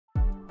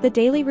The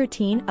daily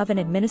routine of an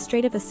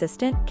administrative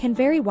assistant can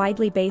vary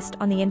widely based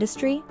on the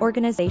industry,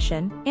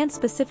 organization, and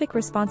specific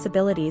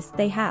responsibilities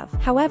they have.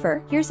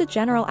 However, here's a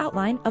general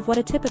outline of what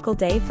a typical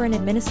day for an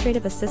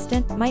administrative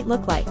assistant might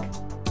look like.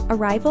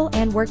 Arrival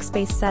and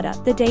workspace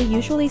setup. The day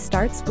usually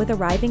starts with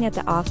arriving at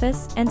the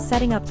office and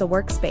setting up the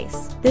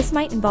workspace. This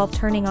might involve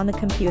turning on the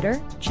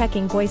computer,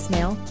 checking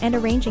voicemail, and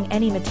arranging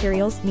any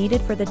materials needed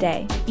for the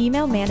day.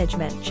 Email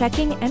management.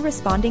 Checking and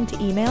responding to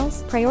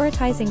emails,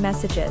 prioritizing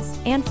messages,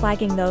 and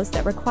flagging those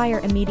that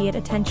require immediate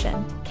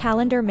attention.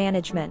 Calendar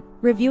management.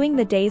 Reviewing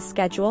the day's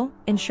schedule,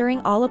 ensuring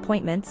all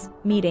appointments,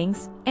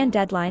 meetings, and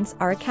deadlines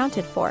are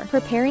accounted for.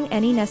 Preparing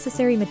any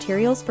necessary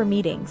materials for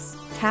meetings.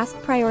 Task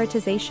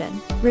prioritization.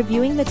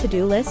 Reviewing the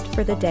to-do list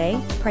for the day,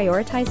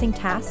 prioritizing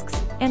tasks,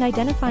 and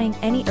identifying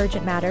any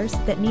urgent matters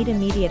that need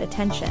immediate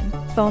attention.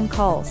 Phone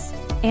calls.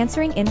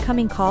 Answering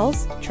incoming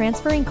calls,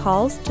 transferring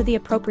calls to the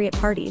appropriate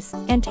parties,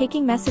 and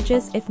taking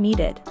messages if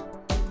needed.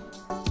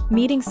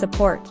 Meeting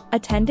support.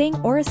 Attending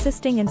or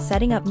assisting in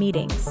setting up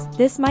meetings.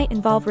 This might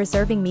involve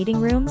reserving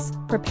meeting rooms,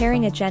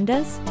 preparing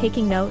agendas,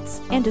 taking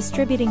notes, and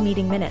distributing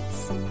meeting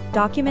minutes.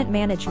 Document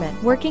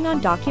management. Working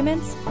on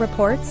documents,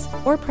 reports,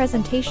 or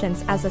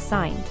presentations as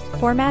assigned.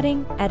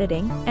 Formatting,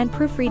 editing, and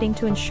proofreading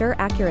to ensure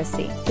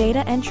accuracy.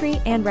 Data entry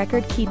and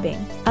record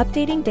keeping.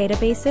 Updating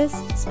databases,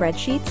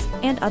 spreadsheets,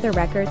 and other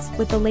records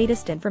with the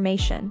latest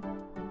information.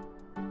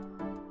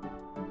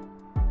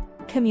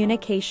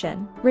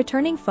 Communication.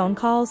 Returning phone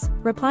calls,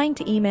 replying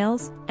to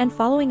emails, and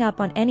following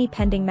up on any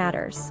pending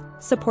matters.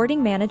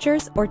 Supporting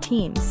managers or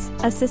teams.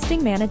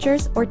 Assisting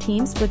managers or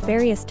teams with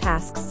various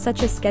tasks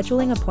such as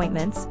scheduling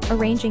appointments,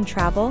 arranging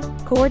travel,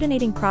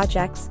 coordinating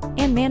projects,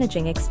 and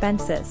managing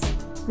expenses.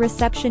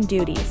 Reception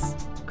duties.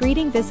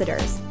 Greeting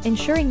visitors,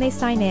 ensuring they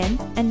sign in,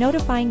 and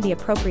notifying the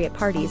appropriate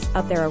parties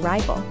of their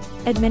arrival.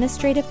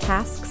 Administrative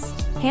tasks.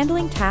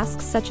 Handling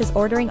tasks such as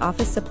ordering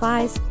office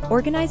supplies,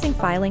 organizing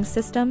filing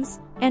systems,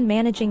 and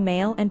managing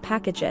mail and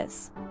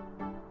packages.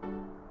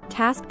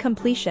 Task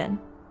completion.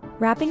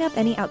 Wrapping up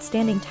any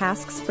outstanding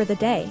tasks for the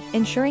day,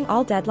 ensuring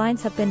all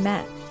deadlines have been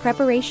met.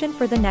 Preparation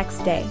for the next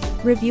day.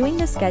 Reviewing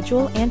the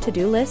schedule and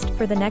to-do list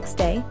for the next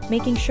day,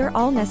 making sure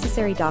all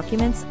necessary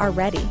documents are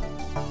ready.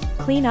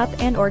 Cleanup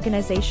and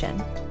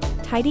organization.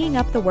 Tidying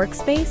up the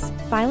workspace,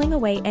 filing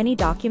away any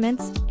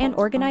documents, and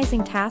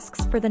organizing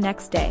tasks for the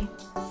next day.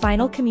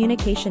 Final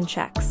communication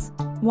checks.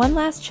 One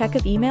last check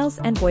of emails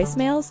and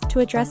voicemails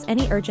to address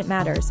any urgent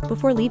matters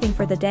before leaving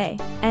for the day.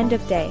 End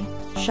of day.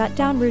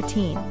 Shutdown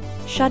routine.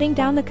 Shutting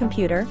down the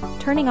computer,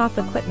 turning off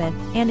equipment,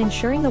 and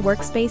ensuring the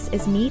workspace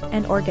is neat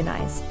and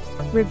organized.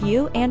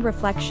 Review and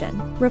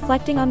reflection.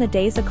 Reflecting on the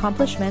day's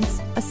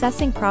accomplishments,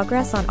 assessing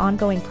progress on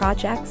ongoing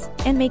projects,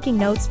 and making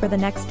notes for the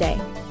next day.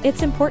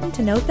 It's important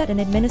to note that an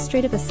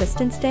administrative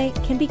assistant's day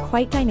can be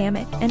quite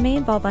dynamic and may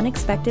involve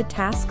unexpected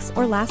tasks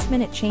or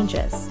last-minute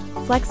changes.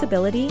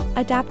 Flexibility,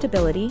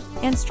 adaptability,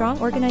 and strong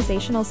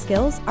organizational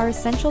skills are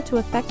essential to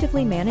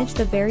effectively manage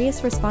the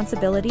various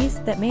responsibilities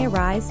that may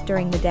arise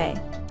during the day.